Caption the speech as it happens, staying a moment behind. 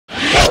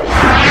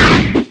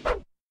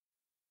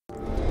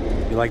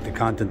you like the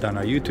content on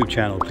our YouTube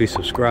channel, please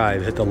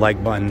subscribe, hit the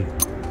like button,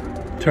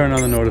 turn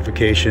on the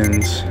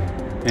notifications,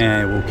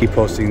 and we'll keep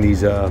posting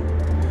these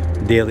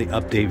daily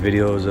update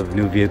videos of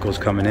new vehicles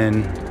coming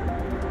in.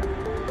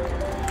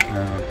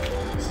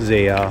 This is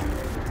a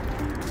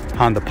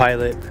Honda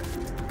Pilot.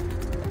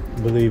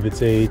 I believe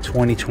it's a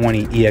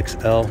 2020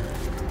 EXL.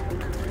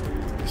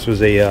 This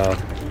was a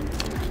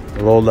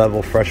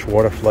low-level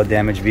freshwater flood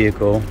damage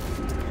vehicle.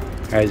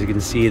 As you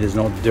can see, there's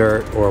no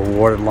dirt or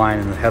water line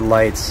in the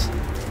headlights.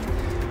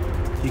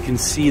 You can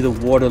see the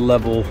water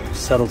level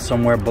settled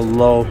somewhere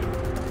below,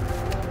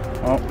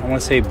 well, I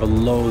want to say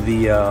below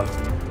the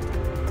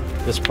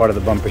this part of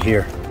the bumper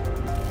here.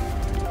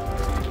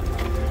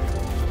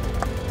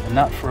 And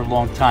not for a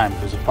long time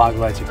because the fog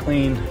lights are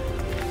clean.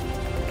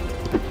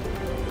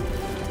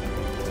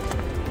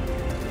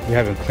 We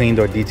haven't cleaned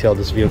or detailed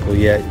this vehicle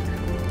yet.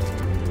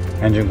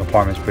 Engine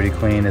compartment's pretty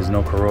clean. There's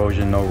no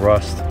corrosion, no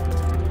rust.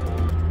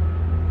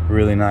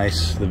 Really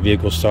nice. The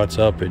vehicle starts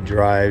up, it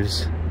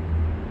drives.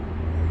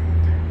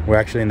 We're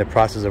actually in the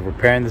process of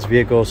repairing this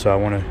vehicle, so I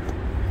want to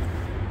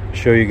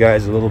show you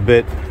guys a little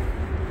bit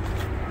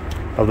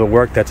of the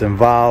work that's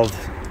involved.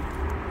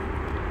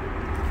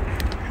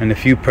 And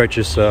if you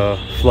purchase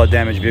flood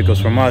damaged vehicles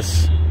from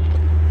us,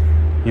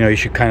 you know, you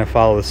should kind of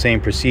follow the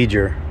same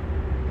procedure.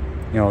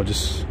 You know,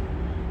 just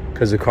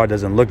because the car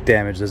doesn't look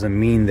damaged doesn't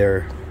mean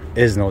there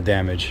is no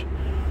damage.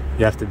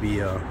 You have to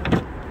be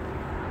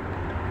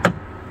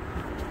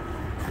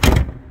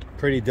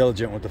pretty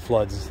diligent with the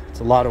floods.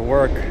 It's a lot of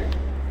work,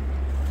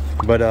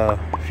 but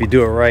if you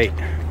do it right,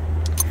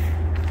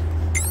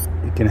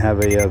 you can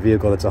have a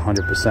vehicle that's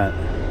 100%.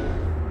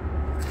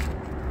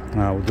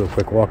 We'll do a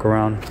quick walk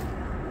around.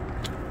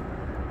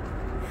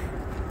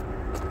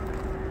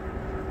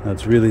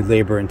 It's really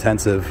labor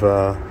intensive.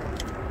 As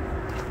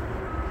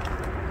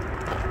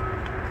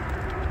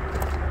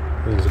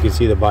you can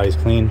see, the body's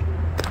clean.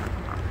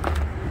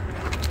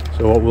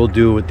 So what we'll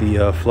do with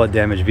the flood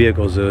damaged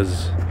vehicles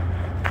is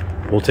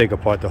we'll take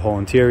apart the whole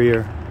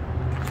interior,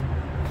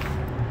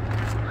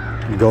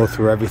 go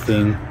through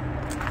everything,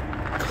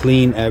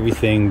 clean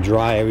everything,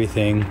 dry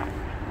everything.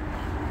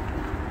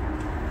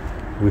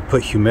 We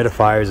put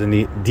humidifiers and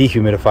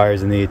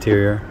dehumidifiers in the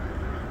interior.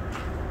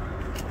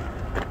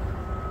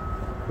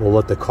 We'll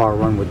let the car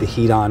run with the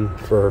heat on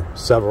for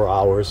several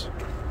hours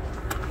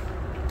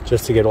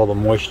just to get all the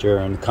moisture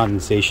and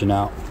condensation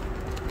out.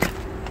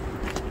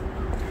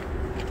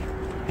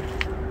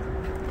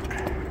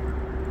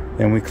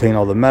 Then we clean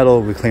all the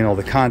metal, we clean all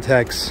the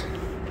contacts.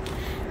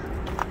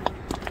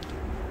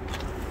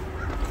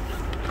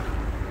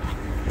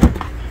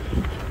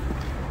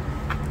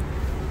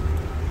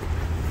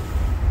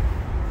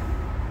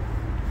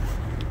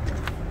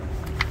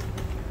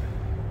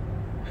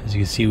 As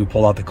you can see, we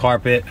pull out the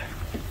carpet.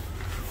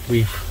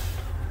 We've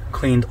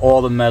cleaned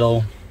all the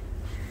metal,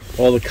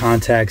 all the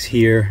contacts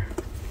here,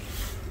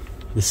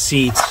 the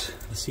seats,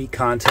 the seat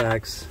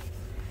contacts,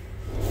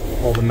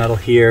 all the metal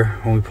here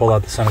when we pull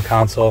out the center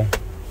console.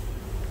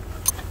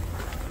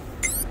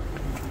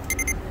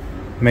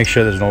 Make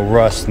sure there's no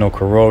rust, no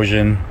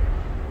corrosion.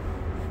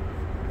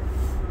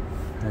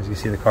 As you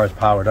see, the car is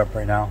powered up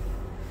right now,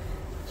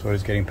 so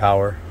it's getting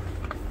power.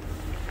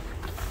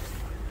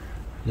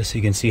 Just so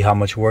you can see how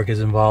much work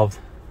is involved.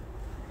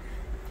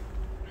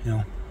 You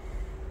know,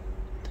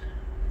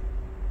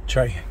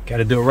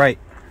 gotta do it right.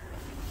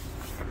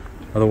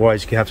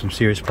 Otherwise, you can have some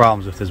serious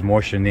problems if there's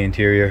moisture in the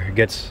interior. It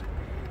gets,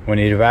 when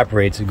it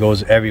evaporates, it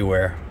goes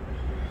everywhere.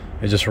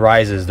 It just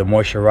rises. The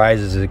moisture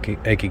rises. It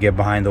could get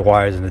behind the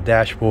wires in the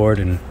dashboard,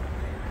 and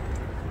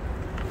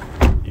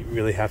you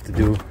really have to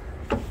do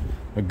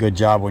a good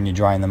job when you're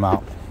drying them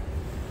out.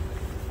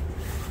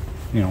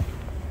 You know.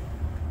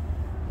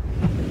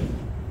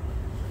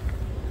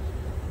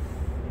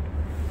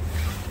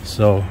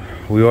 So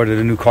we ordered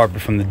a new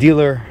carpet from the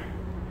dealer,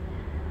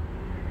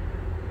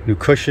 new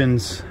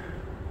cushions.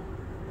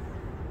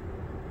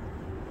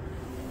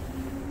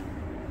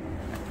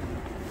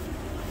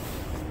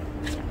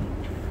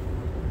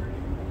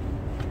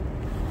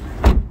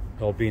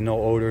 There'll be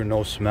no odor,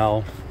 no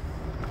smell.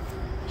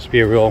 Just be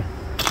a real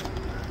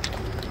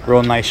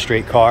nice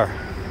straight car.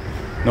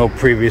 No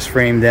previous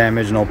frame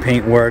damage, no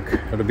paint work.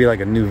 It'll be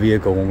like a new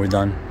vehicle when we're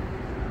done.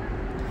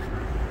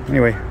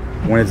 Anyway,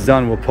 when it's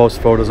done, we'll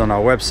post photos on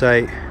our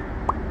website.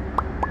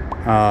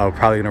 We're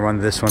probably gonna run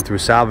this one through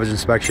salvage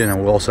inspection,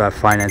 and we'll also have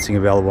financing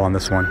available on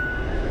this one.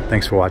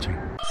 Thanks for watching.